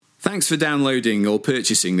Thanks for downloading or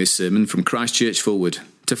purchasing this sermon from Christchurch Fulwood.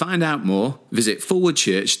 To find out more, visit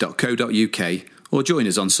fulwoodchurch.co.uk or join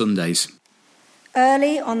us on Sundays.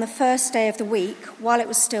 Early on the first day of the week, while it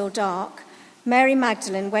was still dark, Mary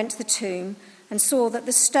Magdalene went to the tomb and saw that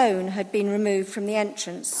the stone had been removed from the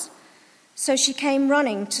entrance. So she came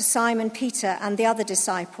running to Simon Peter and the other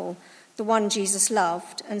disciple, the one Jesus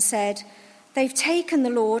loved, and said, "They've taken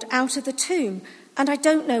the Lord out of the tomb, and I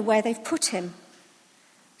don't know where they've put him."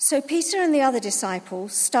 So Peter and the other disciple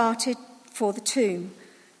started for the tomb.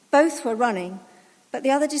 Both were running, but the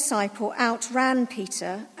other disciple outran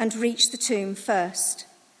Peter and reached the tomb first.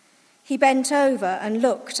 He bent over and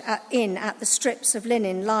looked in at the strips of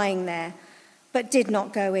linen lying there, but did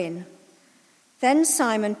not go in. Then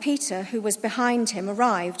Simon Peter, who was behind him,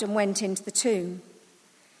 arrived and went into the tomb.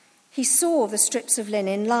 He saw the strips of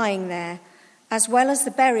linen lying there, as well as the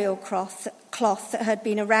burial cloth that had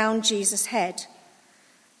been around Jesus' head.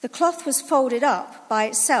 The cloth was folded up by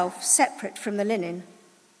itself, separate from the linen.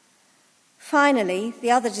 Finally, the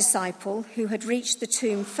other disciple, who had reached the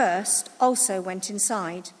tomb first, also went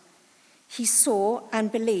inside. He saw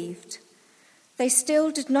and believed. They still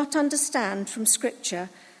did not understand from Scripture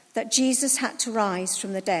that Jesus had to rise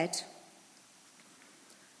from the dead.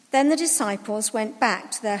 Then the disciples went back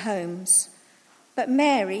to their homes, but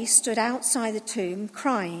Mary stood outside the tomb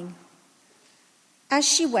crying. As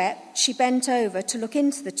she wept, she bent over to look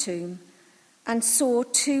into the tomb and saw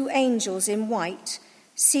two angels in white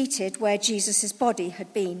seated where Jesus' body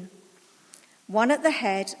had been, one at the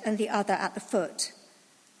head and the other at the foot.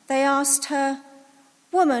 They asked her,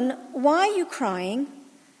 "Woman, why are you crying?"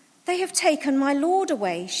 "They have taken my Lord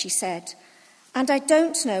away," she said, "and I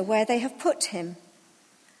don't know where they have put him."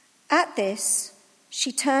 At this,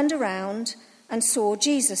 she turned around and saw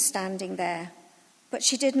Jesus standing there, but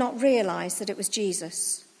she did not realize that it was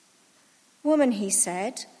Jesus. "Woman," he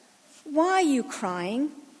said, "why are you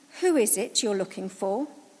crying? Who is it you're looking for?"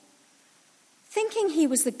 Thinking he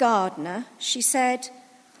was the gardener, she said,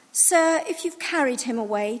 "Sir, if you've carried him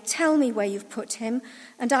away, tell me where you've put him,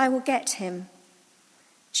 and I will get him."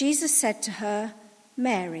 Jesus said to her,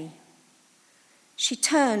 "Mary." She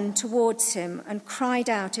turned towards him and cried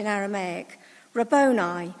out in Aramaic,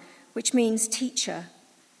 "Rabboni," which means teacher.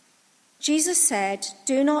 Jesus said,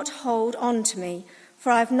 "Do not hold on to me,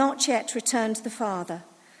 for I have not yet returned to the Father.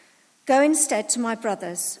 Go instead to my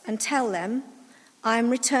brothers and tell them, I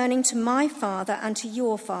am returning to my Father and to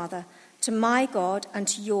your Father, to my God and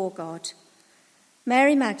to your God."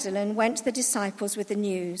 Mary Magdalene went to the disciples with the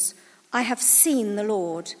news, "I have seen the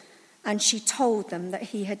Lord," and she told them that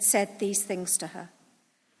he had said these things to her.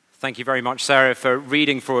 Thank you very much, Sarah, for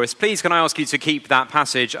reading for us. Please, can I ask you to keep that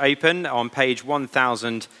passage open on page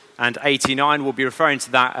 1089. We'll be referring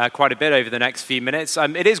to that quite a bit over the next few minutes.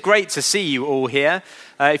 It is great to see you all here.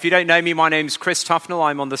 If you don't know me, my name's Chris Tufnell.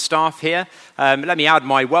 I'm on the staff here. Let me add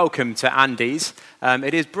my welcome to Andy's.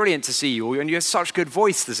 It is brilliant to see you all, and you have such good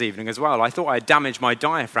voice this evening as well. I thought I had damaged my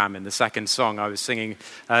diaphragm in the second song. I was singing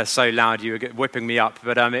so loud you were whipping me up,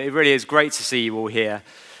 but it really is great to see you all here.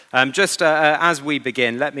 As we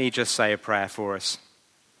begin, let me just say a prayer for us.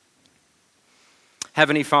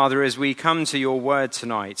 Heavenly Father, as we come to your word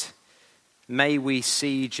tonight, may we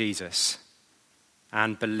see Jesus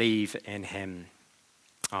and believe in him.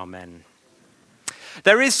 Amen.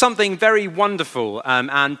 There is something very wonderful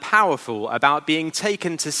and powerful about being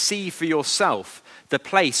taken to see for yourself the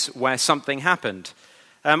place where something happened.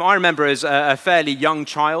 I remember as a fairly young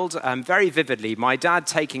child, very vividly, my dad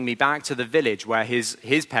taking me back to the village where his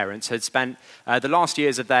parents had spent the last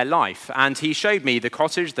years of their life. And he showed me the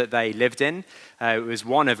cottage that they lived in. It was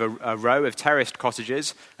one of a row of terraced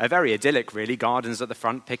cottages, very idyllic really, gardens at the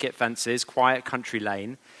front, picket fences, quiet country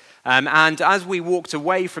lane. And as we walked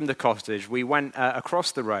away from the cottage, we went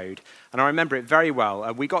across the road, and I remember it very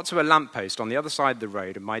well. We got to a lamppost on the other side of the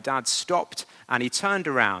road, and my dad stopped, and he turned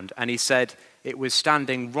around, and he said, "It was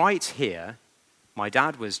standing right here." My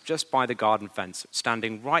dad was just by the garden fence.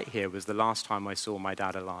 Standing right here was the last time I saw my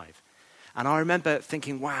dad alive. And I remember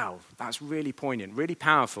thinking, wow, that's really poignant, really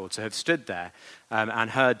powerful to have stood there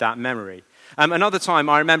and heard that memory. Another time,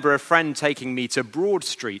 I remember a friend taking me to Broad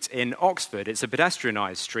Street in Oxford. It's a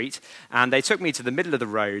pedestrianised street, and they took me to the middle of the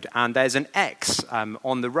road, and there's an X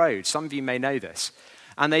on the road. Some of you may know this.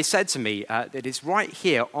 And they said to me that it's right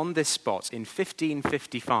here on this spot in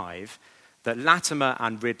 1555 that Latimer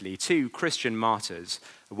and Ridley, two Christian martyrs,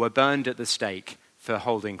 were burned at the stake for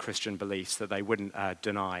holding Christian beliefs that they wouldn't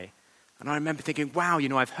deny. And I remember thinking, wow,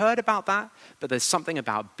 I've heard about that, but there's something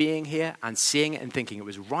about being here and seeing it and thinking it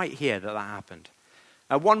was right here that happened.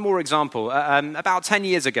 One more example. About 10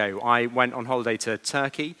 years ago, I went on holiday to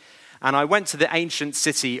Turkey, and I went to the ancient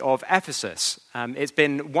city of Ephesus. It's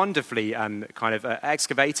been wonderfully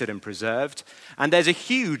excavated and preserved, and there's a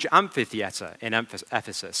huge amphitheatre in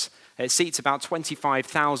Ephesus. It seats about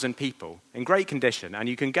 25,000 people in great condition, and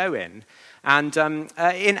you can go in. And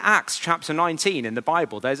in Acts chapter 19 in the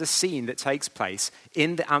Bible, there's a scene that takes place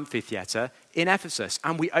in the amphitheatre in Ephesus.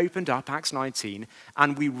 And we opened up Acts 19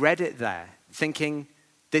 and we read it there, thinking,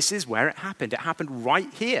 this is where it happened. It happened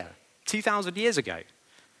right here, 2,000 years ago.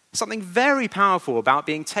 Something very powerful about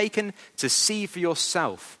being taken to see for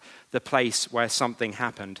yourself the place where something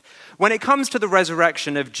happened. When it comes to the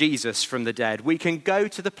resurrection of Jesus from the dead, we can go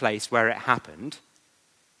to the place where it happened,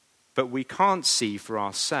 but we can't see for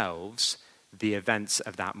ourselves the events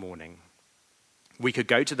of that morning. We could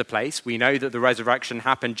go to the place. We know that the resurrection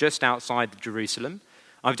happened just outside Jerusalem.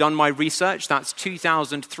 I've done my research. That's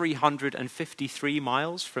 2,353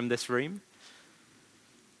 miles from this room.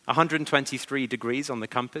 123 degrees on the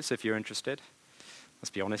compass, if you're interested. Let's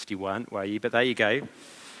be honest, you weren't, were you? But there you go.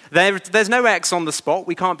 There's no X on the spot.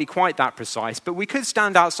 We can't be quite that precise. But we could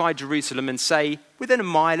stand outside Jerusalem and say, within a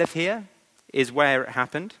mile of here is where it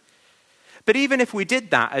happened. But even if we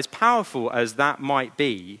did that, as powerful as that might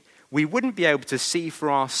be, we wouldn't be able to see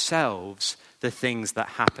for ourselves the things that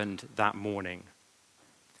happened that morning.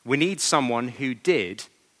 We need someone who did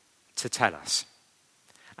to tell us.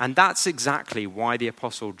 And that's exactly why the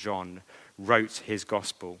Apostle John wrote his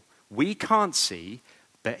gospel. We can't see,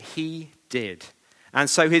 but he did. And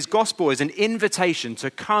so his gospel is an invitation to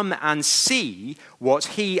come and see what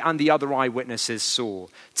he and the other eyewitnesses saw,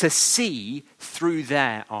 to see through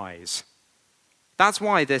their eyes. That's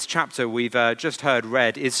why this chapter we've just heard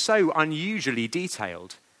read is so unusually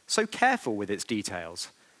detailed, so careful with its details,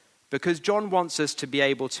 because John wants us to be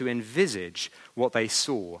able to envisage what they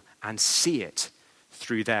saw and see it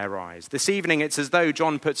through their eyes. This evening, it's as though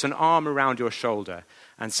John puts an arm around your shoulder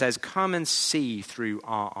and says, come and see through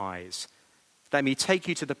our eyes. Let me take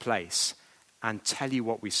you to the place and tell you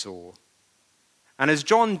what we saw. And as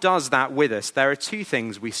John does that with us, there are two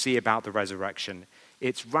things we see about the resurrection.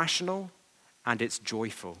 It's rational and it's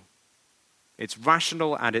joyful. It's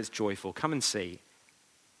rational and it's joyful. Come and see.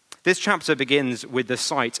 This chapter begins with the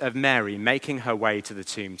sight of Mary making her way to the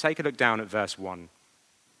tomb. Take a look down at verse 1.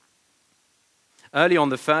 Early on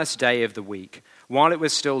the first day of the week, while it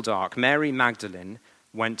was still dark, Mary Magdalene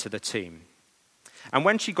went to the tomb. And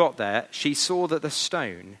when she got there, she saw that the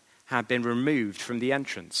stone had been removed from the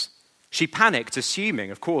entrance. She panicked,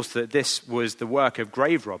 assuming, of course, that this was the work of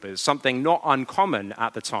grave robbers, something not uncommon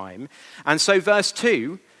at the time. And so verse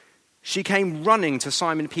 2, she came running to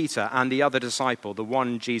Simon Peter and the other disciple, the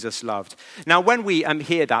one Jesus loved. Now, when we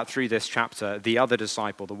hear that through this chapter, the other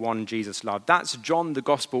disciple, the one Jesus loved, that's John, the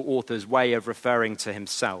gospel author's way of referring to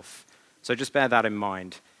himself. So just bear that in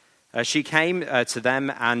mind. She came to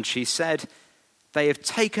them and she said, they have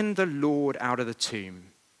taken the Lord out of the tomb,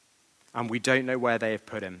 and we don't know where they have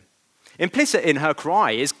put him. Implicit in her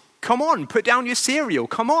cry is, come on, put down your cereal,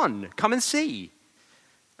 come on, come and see.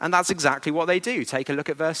 And that's exactly what they do. Take a look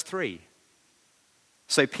at verse 3.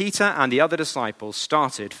 So Peter and the other disciple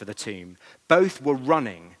started for the tomb. Both were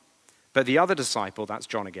running, but the other disciple, that's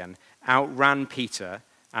John again, outran Peter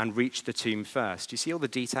and reached the tomb first. Do you see all the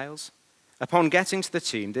details? Upon getting to the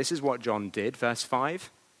tomb, this is what John did, verse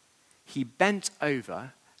 5. He bent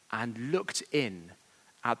over and looked in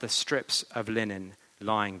at the strips of linen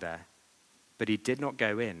lying there, but he did not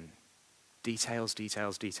go in. Details,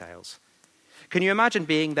 details, details. Can you imagine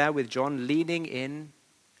being there with John, leaning in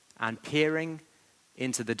and peering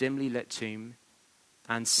into the dimly lit tomb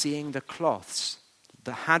and seeing the cloths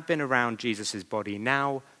that had been around Jesus' body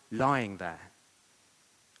now lying there?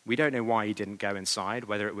 We don't know why he didn't go inside,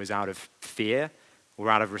 whether it was out of fear or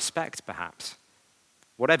out of respect, perhaps.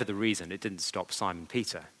 Whatever the reason, it didn't stop Simon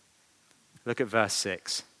Peter. Look at verse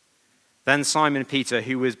 6. Then Simon Peter,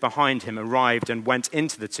 who was behind him, arrived and went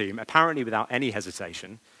into the tomb, apparently without any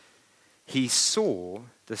hesitation. He saw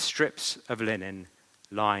the strips of linen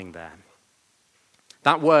lying there.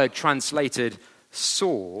 That word translated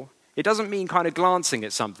saw, it doesn't mean kind of glancing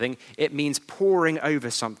at something. It means poring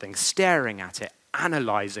over something, staring at it,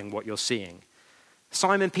 analyzing what you're seeing.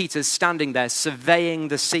 Simon Peter's standing there surveying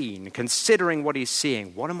the scene, considering what he's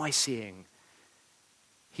seeing. What am I seeing?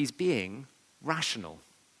 He's being rational.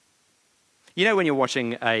 You know when you're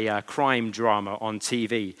watching a crime drama on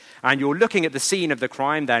TV and you're looking at the scene of the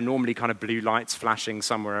crime, there are normally kind of blue lights flashing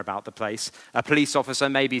somewhere about the place. A police officer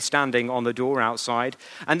may be standing on the door outside,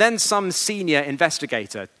 and then some senior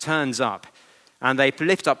investigator turns up and they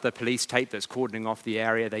lift up the police tape that's cordoning off the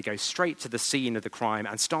area. They go straight to the scene of the crime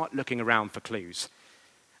and start looking around for clues.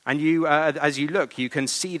 And you, as you look, you can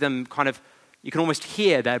see them kind of You can almost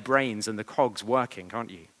hear their brains and the cogs working,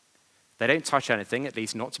 can't you? They don't touch anything, at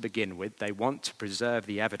least not to begin with. They want to preserve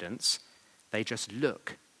the evidence. They just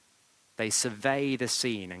look. They survey the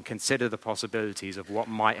scene and consider the possibilities of what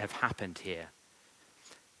might have happened here.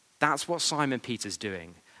 That's what Simon Peter's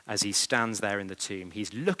doing as he stands there in the tomb.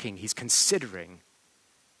 He's looking, he's considering,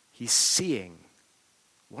 he's seeing.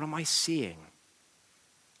 What am I seeing?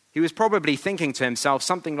 He was probably thinking to himself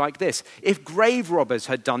something like this: if grave robbers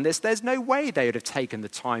had done this, there's no way they would have taken the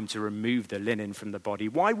time to remove the linen from the body.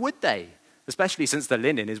 Why would they? Especially since the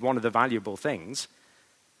linen is one of the valuable things.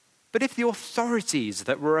 But if the authorities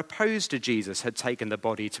that were opposed to Jesus had taken the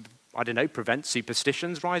body to, prevent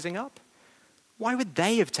superstitions rising up, why would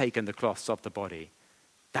they have taken the cloths off the body?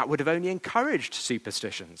 That would have only encouraged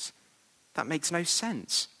superstitions. That makes no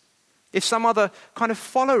sense. If some other kind of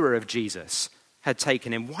follower of Jesus had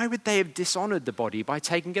taken him, why would they have dishonored the body by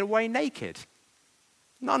taking it away naked?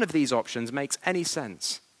 None of these options makes any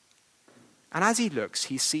sense. And as he looks,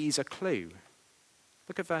 he sees a clue.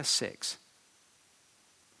 Look at verse 6.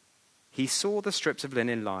 He saw the strips of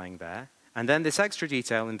linen lying there, and then this extra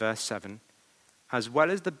detail in verse 7, as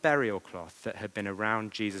well as the burial cloth that had been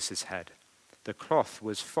around Jesus' head. The cloth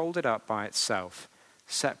was folded up by itself,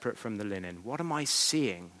 separate from the linen. What am I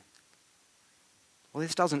seeing? Well,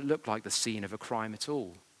 this doesn't look like the scene of a crime at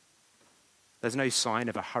all. There's no sign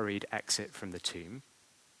of a hurried exit from the tomb.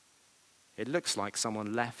 It looks like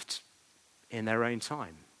someone left in their own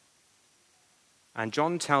time. And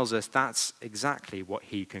John tells us that's exactly what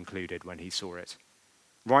he concluded when he saw it.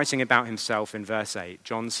 Writing about himself in verse 8,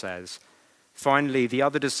 John says, "Finally, the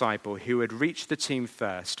other disciple who had reached the tomb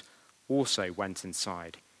first also went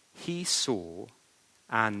inside. He saw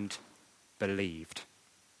and believed."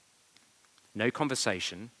 No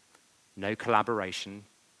conversation, no collaboration.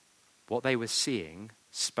 What they were seeing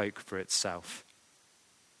spoke for itself.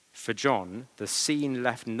 For John, the scene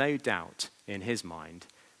left no doubt in his mind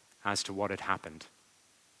as to what had happened.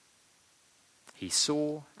 He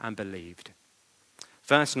saw and believed.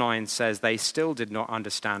 Verse 9 says they still did not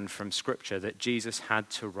understand from Scripture that Jesus had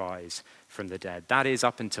to rise from the dead. That is,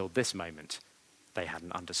 up until this moment, they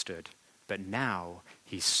hadn't understood. But now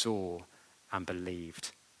he saw and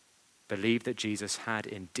believed. Believed that Jesus had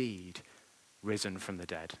indeed risen from the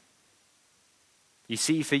dead. You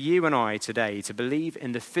see, for you and I today, to believe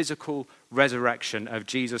in the physical resurrection of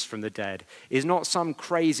Jesus from the dead is not some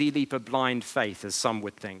crazy leap of blind faith, as some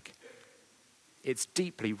would think. It's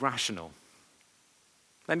deeply rational.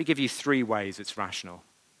 Let me give you 3 ways it's rational.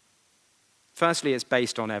 Firstly, it's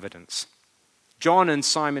based on evidence. John and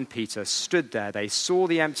Simon Peter stood there, they saw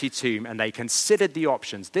the empty tomb, and they considered the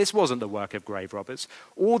options. This wasn't the work of grave robbers,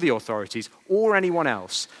 or the authorities, or anyone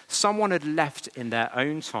else. Someone had left in their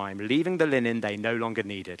own time, leaving the linen they no longer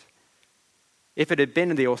needed. If it had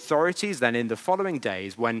been the authorities, then in the following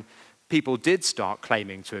days, when people did start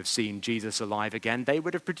claiming to have seen Jesus alive again, they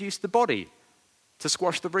would have produced the body to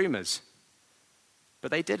squash the rumors. But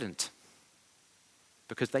they didn't,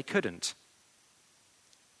 because they couldn't.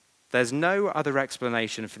 There's no other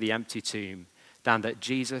explanation for the empty tomb than that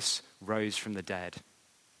Jesus rose from the dead.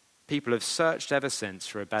 People have searched ever since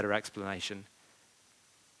for a better explanation.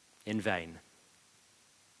 In vain.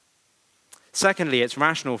 Secondly, it's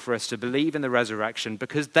rational for us to believe in the resurrection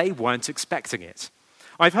because they weren't expecting it.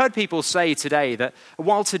 I've heard people say today that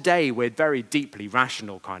while today we're very deeply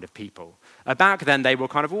rational kind of people, back then they were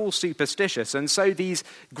kind of all superstitious, and so these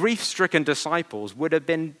grief-stricken disciples would have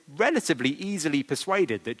been relatively easily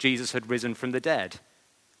persuaded that Jesus had risen from the dead.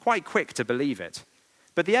 Quite quick to believe it.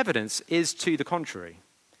 But the evidence is to the contrary.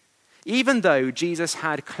 Even though Jesus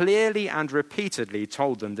had clearly and repeatedly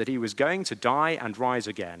told them that he was going to die and rise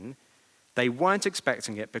again, they weren't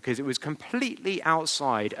expecting it because it was completely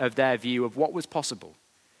outside of their view of what was possible.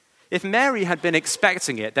 If Mary had been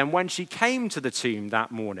expecting it, then when she came to the tomb that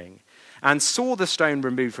morning and saw the stone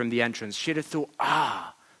removed from the entrance, she'd have thought,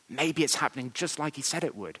 maybe it's happening just like he said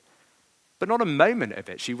it would. But not a moment of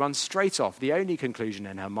it. She runs straight off, the only conclusion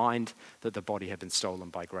in her mind that the body had been stolen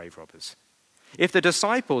by grave robbers. If the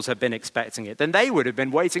disciples had been expecting it, then they would have been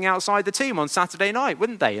waiting outside the tomb on Saturday night,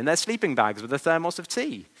 wouldn't they, in their sleeping bags with a thermos of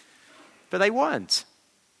tea. But they weren't.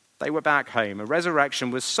 They were back home. A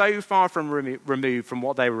resurrection was so far from removed from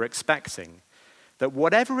what they were expecting that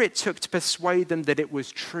whatever it took to persuade them that it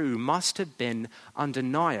was true must have been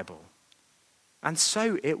undeniable. And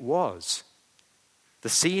so it was. The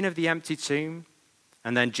scene of the empty tomb,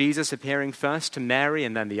 and then Jesus appearing first to Mary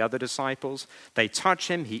and then the other disciples. They touch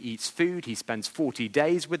him, he eats food, he spends 40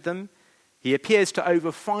 days with them. He appears to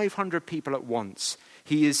over 500 people at once.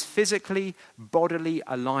 He is physically, bodily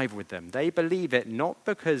alive with them. They believe it not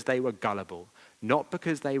because they were gullible, not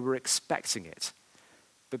because they were expecting it,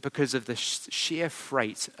 but because of the sheer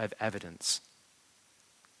freight of evidence.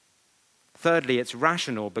 Thirdly, it's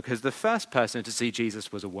rational because the first person to see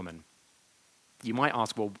Jesus was a woman. You might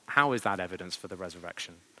ask, well, how is that evidence for the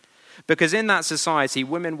resurrection? Because in that society,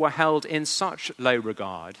 women were held in such low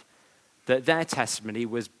regard that their testimony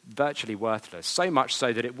was virtually worthless, so much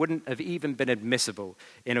so that it wouldn't have even been admissible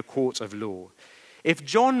in a court of law. If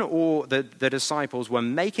John or the disciples were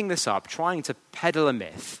making this up, trying to peddle a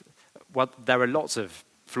myth, well, there are lots of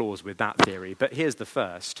flaws with that theory, but here's the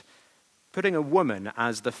first. Putting a woman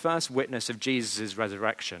as the first witness of Jesus'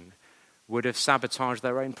 resurrection would have sabotaged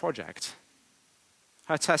their own project.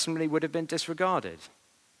 Her testimony would have been disregarded.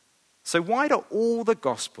 So why do all the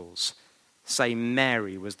Gospels say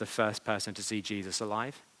Mary was the first person to see Jesus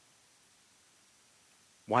alive?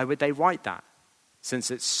 Why would they write that, since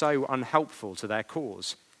it's so unhelpful to their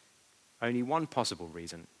cause? Only one possible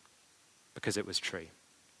reason: because it was true.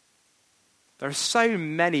 There are so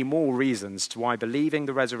many more reasons to why believing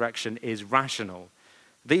the resurrection is rational.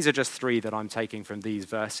 These are just 3 that I'm taking from these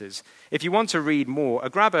verses. If you want to read more,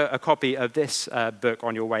 grab a copy of this book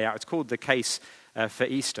on your way out. It's called The Case for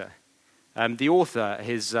Easter. The author,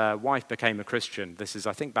 his wife became a Christian. This is,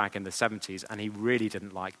 I think, back in the 70s, and he really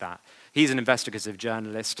didn't like that. He's an investigative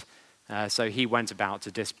journalist, so he went about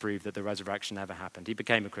to disprove that the resurrection never happened. He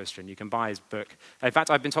became a Christian. You can buy his book. In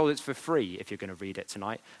fact, I've been told it's for free if you're going to read it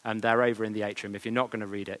tonight. They're over in the atrium. If you're not going to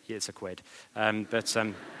read it, it's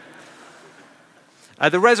 £1.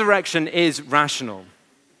 The resurrection is rational.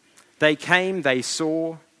 They came, they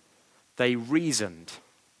saw, they reasoned,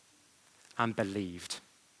 and believed.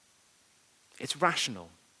 It's rational,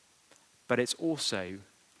 but it's also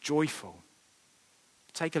joyful.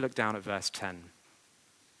 Take a look down at verse 10.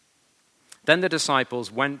 Then the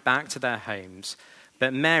disciples went back to their homes,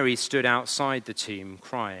 but Mary stood outside the tomb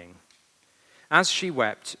crying. As she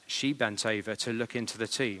wept, she bent over to look into the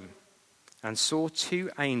tomb and saw 2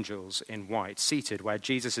 angels in white seated where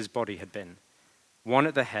Jesus' body had been, one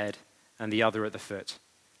at the head and the other at the foot.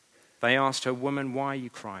 They asked her, "Woman, why are you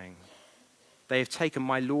crying?" "They have taken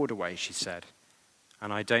my Lord away," she said,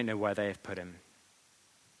 "and I don't know where they have put him."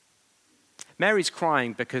 Mary's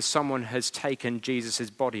crying because someone has taken Jesus'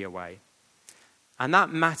 body away. And that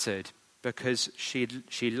mattered because she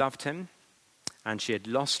loved him and she had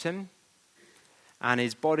lost him, and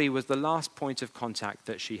his body was the last point of contact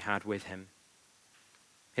that she had with him.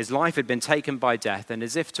 His life had been taken by death, and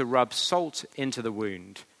as if to rub salt into the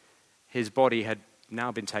wound, his body had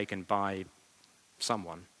now been taken by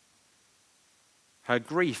someone. Her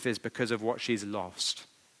grief is because of what she's lost,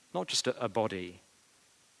 not just a body,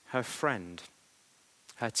 her friend,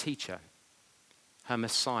 her teacher, her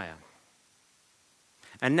Messiah.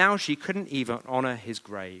 And now she couldn't even honor his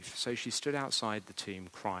grave, so she stood outside the tomb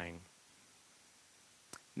crying.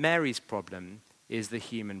 Mary's problem is the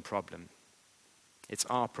human problem. It's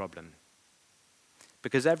our problem.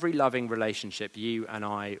 Because every loving relationship you and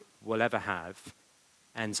I will ever have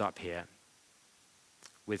ends up here,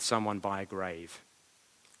 with someone by a grave,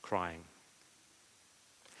 crying.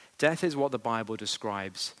 Death is what the Bible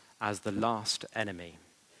describes as the last enemy.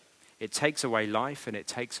 It takes away life and it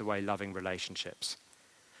takes away loving relationships.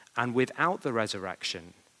 And without the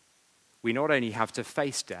resurrection, we not only have to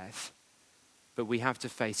face death, but we have to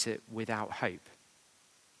face it without hope.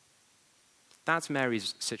 That's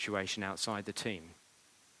Mary's situation outside the tomb.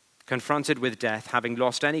 Confronted with death, having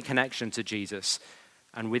lost any connection to Jesus,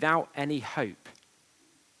 and without any hope.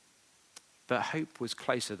 But hope was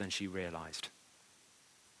closer than she realized.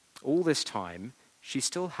 All this time, she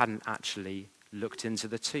still hadn't actually looked into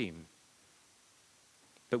the tomb.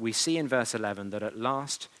 But we see in verse 11 that at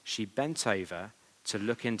last she bent over to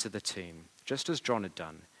look into the tomb, just as John had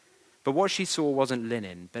done. But what she saw wasn't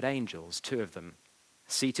linen, but angels, 2 of them,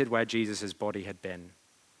 seated where Jesus' body had been.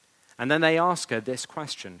 And then they ask her this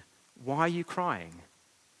question: "Why are you crying?"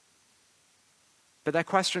 But their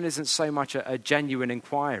question isn't so much a genuine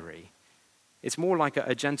inquiry. It's more like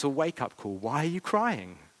a gentle wake-up call. Why are you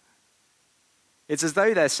crying? It's as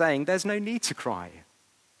though they're saying, there's no need to cry.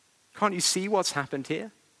 Can't you see what's happened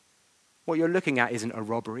here? What you're looking at isn't a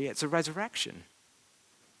robbery, it's a resurrection.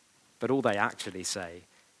 But all they actually say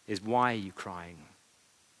is, why are you crying?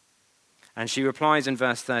 And she replies in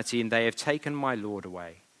verse 13, "They have taken my Lord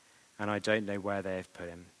away, and I don't know where they have put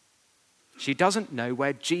him." She doesn't know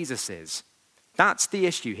where Jesus is. That's the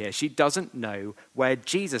issue here. She doesn't know where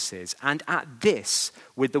Jesus is. And at this,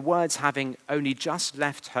 with the words having only just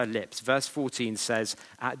left her lips, verse 14 says,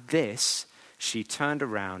 at this, she turned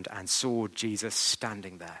around and saw Jesus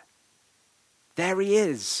standing there. There he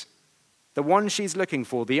is, the one she's looking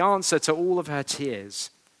for, the answer to all of her tears.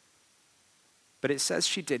 But it says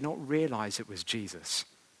she did not realize it was Jesus.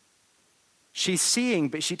 She's seeing,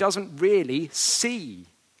 but she doesn't really see.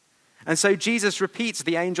 And so Jesus repeats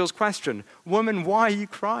the angel's question, "Woman, why are you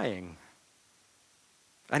crying?"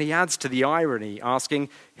 And he adds to the irony, asking,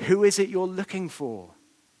 "Who is it you're looking for?"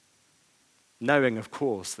 Knowing, of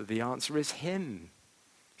course, that the answer is him.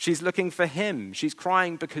 She's looking for him. She's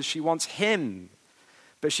crying because she wants him,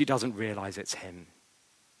 but she doesn't realize it's him.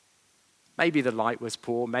 Maybe the light was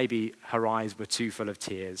poor, maybe her eyes were too full of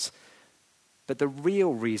tears. But the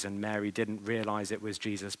real reason Mary didn't realize it was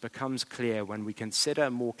Jesus becomes clear when we consider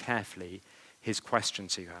more carefully his question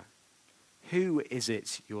to her. Who is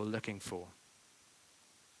it you're looking for?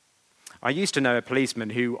 I used to know a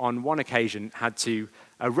policeman who on one occasion had to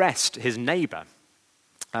arrest his neighbor.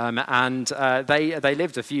 They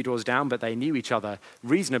lived a few doors down, but they knew each other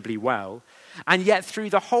reasonably well. And yet through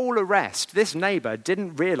the whole arrest, this neighbor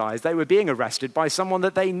didn't realize they were being arrested by someone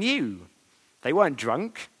that they knew. They weren't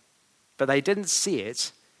drunk, but they didn't see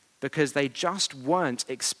it because they just weren't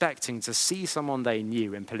expecting to see someone they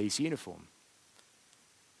knew in police uniform.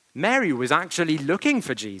 Mary was actually looking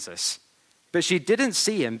for Jesus, but she didn't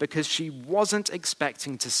see him because she wasn't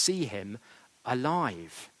expecting to see him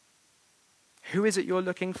alive. Who is it you're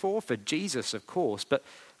looking for? For Jesus, of course, but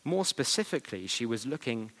more specifically, she was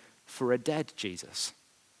looking for a dead Jesus,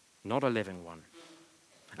 not a living one.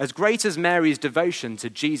 As great as Mary's devotion to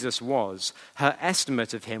Jesus was, her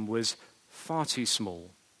estimate of him was far too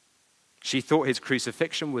small. She thought his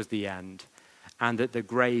crucifixion was the end and that the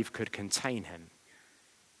grave could contain him.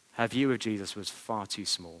 Her view of Jesus was far too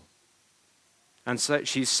small. And so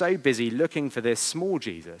she's so busy looking for this small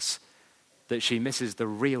Jesus that she misses the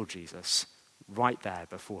real Jesus right there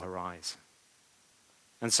before her eyes.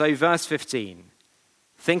 And so verse 15,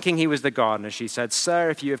 thinking he was the gardener, she said, "Sir,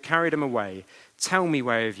 if you have carried him away, tell me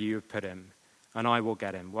where you have put him, and I will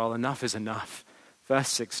get him." Well, enough is enough. Verse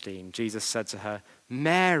 16, Jesus said to her,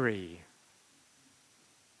 "Mary."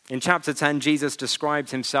 In chapter 10, Jesus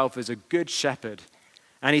described himself as a good shepherd.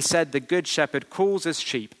 And he said, the good shepherd calls his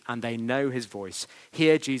sheep and they know his voice.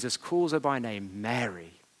 Here, Jesus calls her by name,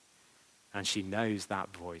 Mary. And she knows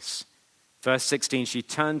that voice. Verse 16, she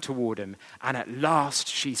turned toward him and at last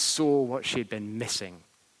she saw what she had been missing.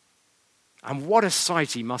 And what a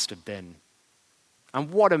sight he must have been.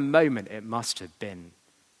 And what a moment it must have been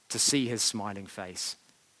to see his smiling face.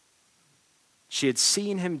 She had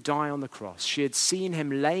seen him die on the cross. She had seen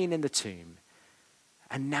him laying in the tomb.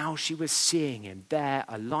 And now she was seeing him there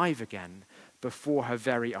alive again before her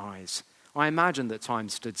very eyes. I imagine that time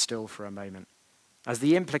stood still for a moment as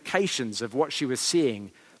the implications of what she was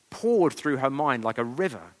seeing poured through her mind like a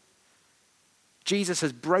river. Jesus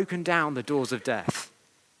has broken down the doors of death.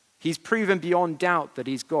 He's proven beyond doubt that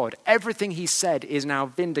he's God. Everything he said is now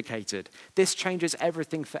vindicated. This changes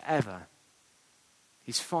everything forever.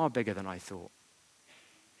 He's far bigger than I thought.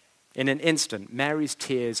 In an instant, Mary's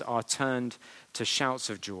tears are turned to shouts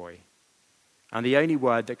of joy. And the only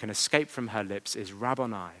word that can escape from her lips is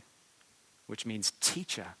Rabboni, which means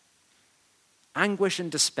teacher. Anguish and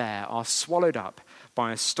despair are swallowed up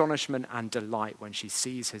by astonishment and delight when she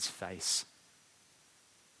sees his face.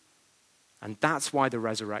 And that's why the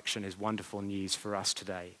resurrection is wonderful news for us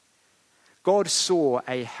today. God saw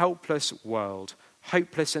a helpless world,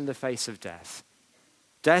 hopeless in the face of death.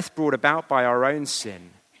 Death brought about by our own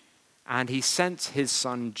sin. And he sent his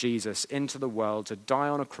son Jesus into the world to die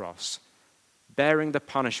on a cross, bearing the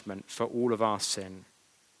punishment for all of our sin.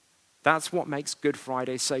 That's what makes Good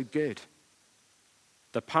Friday so good.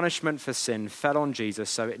 The punishment for sin fell on Jesus,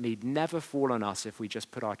 so it need never fall on us if we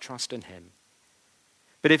just put our trust in him.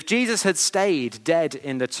 But if Jesus had stayed dead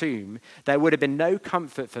in the tomb, there would have been no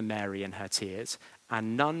comfort for Mary in her tears,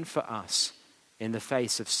 and none for us in the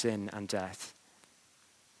face of sin and death.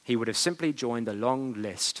 He would have simply joined the long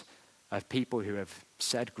list of people who have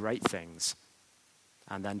said great things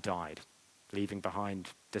and then died, leaving behind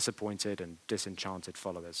disappointed and disenchanted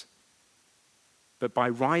followers. But by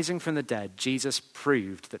rising from the dead, Jesus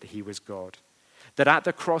proved that he was God, that at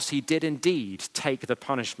the cross he did indeed take the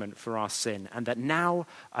punishment for our sin, and that now,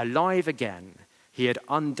 alive again, he had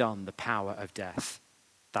undone the power of death,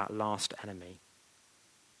 that last enemy.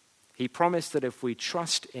 He promised that if we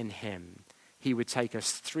trust in him, he would take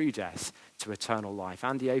us through death to eternal life.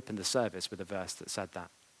 Andy opened the service with a verse that said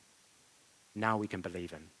that. Now we can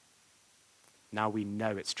believe him. Now we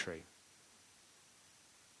know it's true.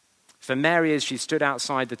 For Mary, as she stood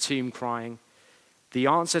outside the tomb crying, the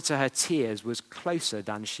answer to her tears was closer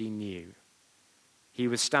than she knew. He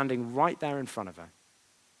was standing right there in front of her,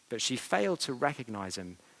 but she failed to recognize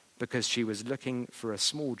him because she was looking for a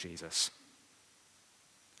small Jesus.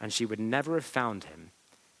 And she would never have found him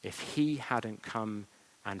if he hadn't come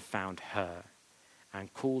and found her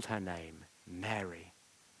and called her name Mary.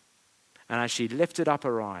 And as she lifted up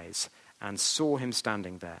her eyes and saw him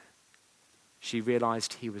standing there, she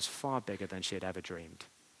realized he was far bigger than she had ever dreamed.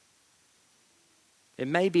 It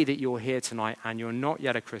may be that you're here tonight and you're not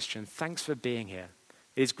yet a Christian. Thanks for being here.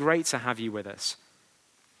 It is great to have you with us.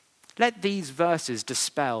 Let these verses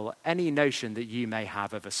dispel any notion that you may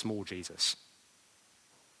have of a small Jesus.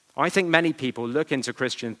 I think many people look into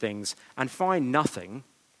Christian things and find nothing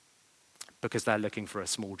because they're looking for a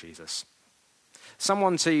small Jesus.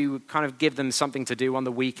 Someone to kind of give them something to do on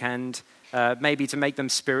the weekend, maybe to make them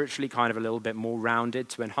spiritually kind of a little bit more rounded,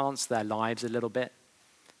 to enhance their lives a little bit.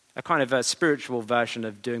 A kind of a spiritual version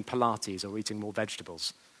of doing Pilates or eating more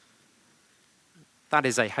vegetables. That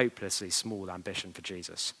is a hopelessly small ambition for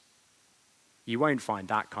Jesus. You won't find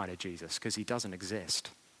that kind of Jesus because he doesn't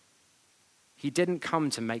exist. He didn't come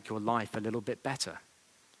to make your life a little bit better.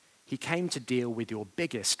 He came to deal with your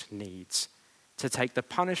biggest needs, to take the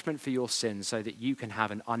punishment for your sins so that you can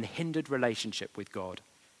have an unhindered relationship with God,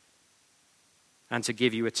 and to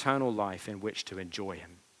give you eternal life in which to enjoy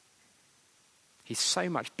him. He's so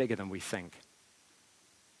much bigger than we think.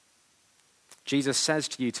 Jesus says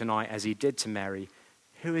to you tonight, as he did to Mary,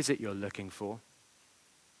 who is it you're looking for?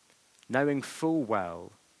 Knowing full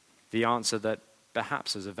well the answer that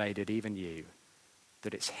perhaps has evaded even you,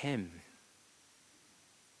 that it's him,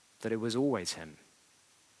 that it was always him.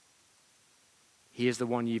 He is the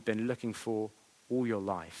one you've been looking for all your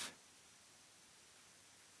life.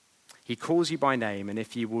 He calls you by name, and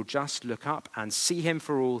if you will just look up and see him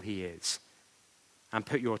for all he is, and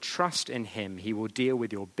put your trust in him, he will deal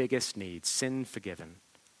with your biggest needs, sin forgiven,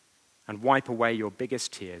 and wipe away your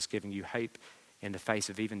biggest tears, giving you hope in the face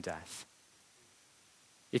of even death.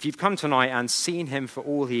 If you've come tonight and seen him for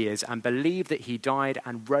all he is and believe that he died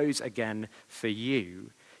and rose again for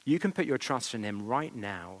you, you can put your trust in him right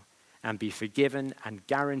now and be forgiven and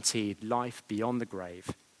guaranteed life beyond the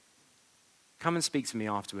grave. Come and speak to me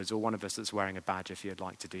afterwards, or one of us that's wearing a badge if you'd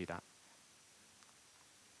like to do that.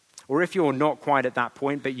 Or if you're not quite at that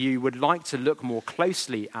point, but you would like to look more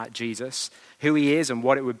closely at Jesus, who he is and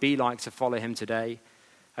what it would be like to follow him today,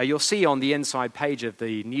 you'll see on the inside page of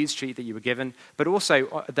the news sheet that you were given, but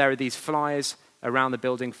also there are these flyers around the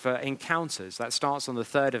building for encounters. That starts on the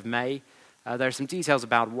 3rd of May. There are some details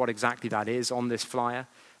about what exactly that is on this flyer.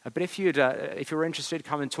 But if you're interested,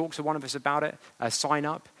 come and talk to one of us about it. Sign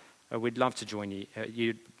up. We'd love to join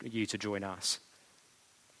you to join us.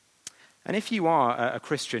 And if you are a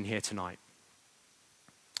Christian here tonight,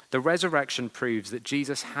 the resurrection proves that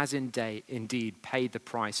Jesus has indeed paid the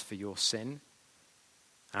price for your sin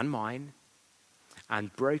and mine,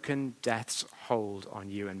 and broken death's hold on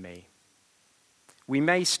you and me. We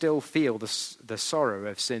may still feel the sorrow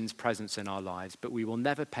of sin's presence in our lives, but we will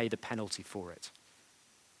never pay the penalty for it.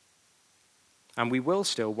 And we will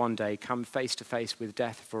still one day come face to face with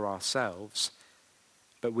death for ourselves,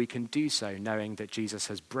 but we can do so knowing that Jesus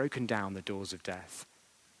has broken down the doors of death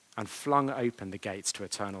and flung open the gates to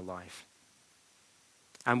eternal life.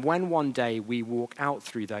 And when one day we walk out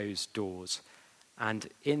through those doors and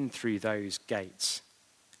in through those gates,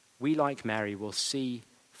 we, like Mary, will see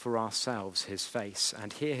for ourselves his face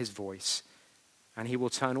and hear his voice, and he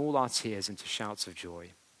will turn all our tears into shouts of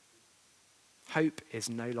joy. Hope is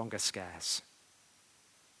no longer scarce.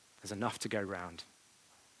 There's enough to go round.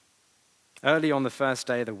 Early on the first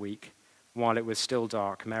day of the week, while it was still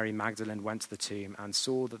dark, Mary Magdalene went to the tomb and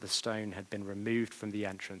saw that the stone had been removed from the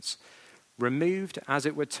entrance. Removed, as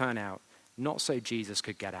it would turn out, not so Jesus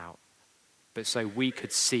could get out, but so we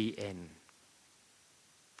could see in.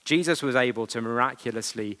 Jesus was able to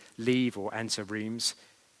miraculously leave or enter rooms.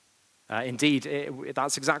 Indeed,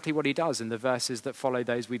 that's exactly what he does in the verses that follow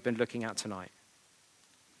those we've been looking at tonight.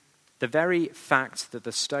 The very fact that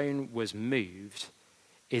the stone was moved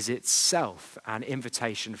is itself an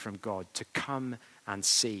invitation from God to come and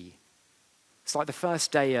see. It's like the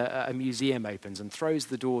first day a museum opens and throws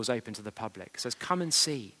the doors open to the public. It says, come and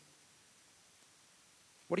see.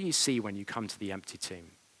 What do you see when you come to the empty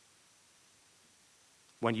tomb?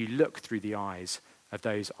 When you look through the eyes of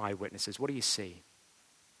those eyewitnesses, what do you see?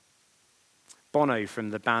 Bono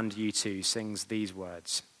from the band U2 sings these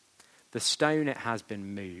words: "The stone, it has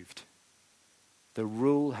been moved. The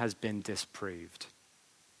rule has been disproved.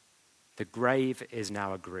 The grave is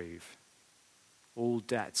now a groove. All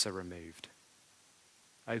debts are removed.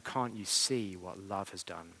 Oh, can't you see what love has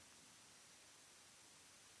done?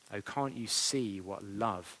 Oh, can't you see what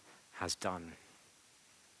love has done?"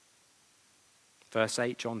 Verse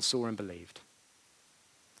 8, John saw and believed.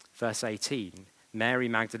 Verse 18, Mary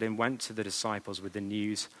Magdalene went to the disciples with the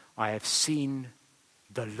news, "I have seen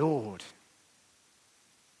the Lord.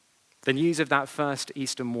 The news of that first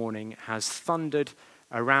Easter morning has thundered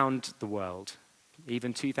around the world,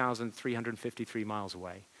 even 2,353 miles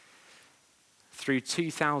away, through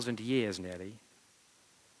 2,000 years nearly,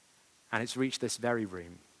 and it's reached this very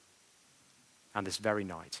room and this very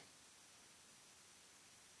night.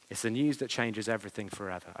 It's the news that changes everything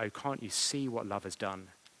forever. Oh, can't you see what love has done?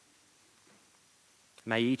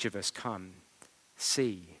 May each of us come,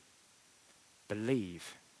 see,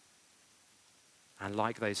 believe, and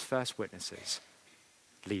like those first witnesses,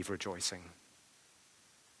 leave rejoicing.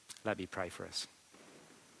 Let me pray for us.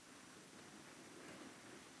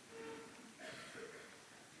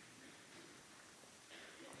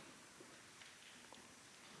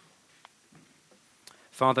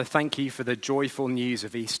 Father, thank you for the joyful news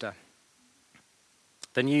of Easter,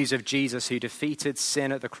 the news of Jesus who defeated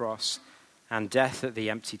sin at the cross and death at the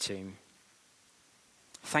empty tomb.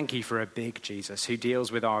 Thank you for a big Jesus who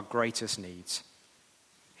deals with our greatest needs,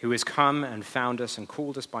 who has come and found us and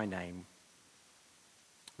called us by name.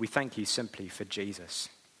 We thank you simply for Jesus.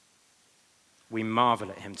 We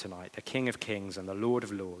marvel at him tonight, the King of Kings and the Lord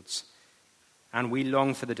of Lords. And we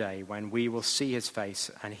long for the day when we will see his face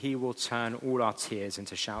and he will turn all our tears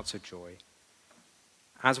into shouts of joy.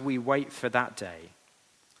 As we wait for that day,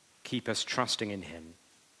 keep us trusting in him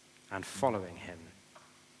and following him,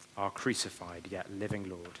 our crucified yet living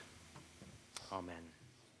Lord. Amen.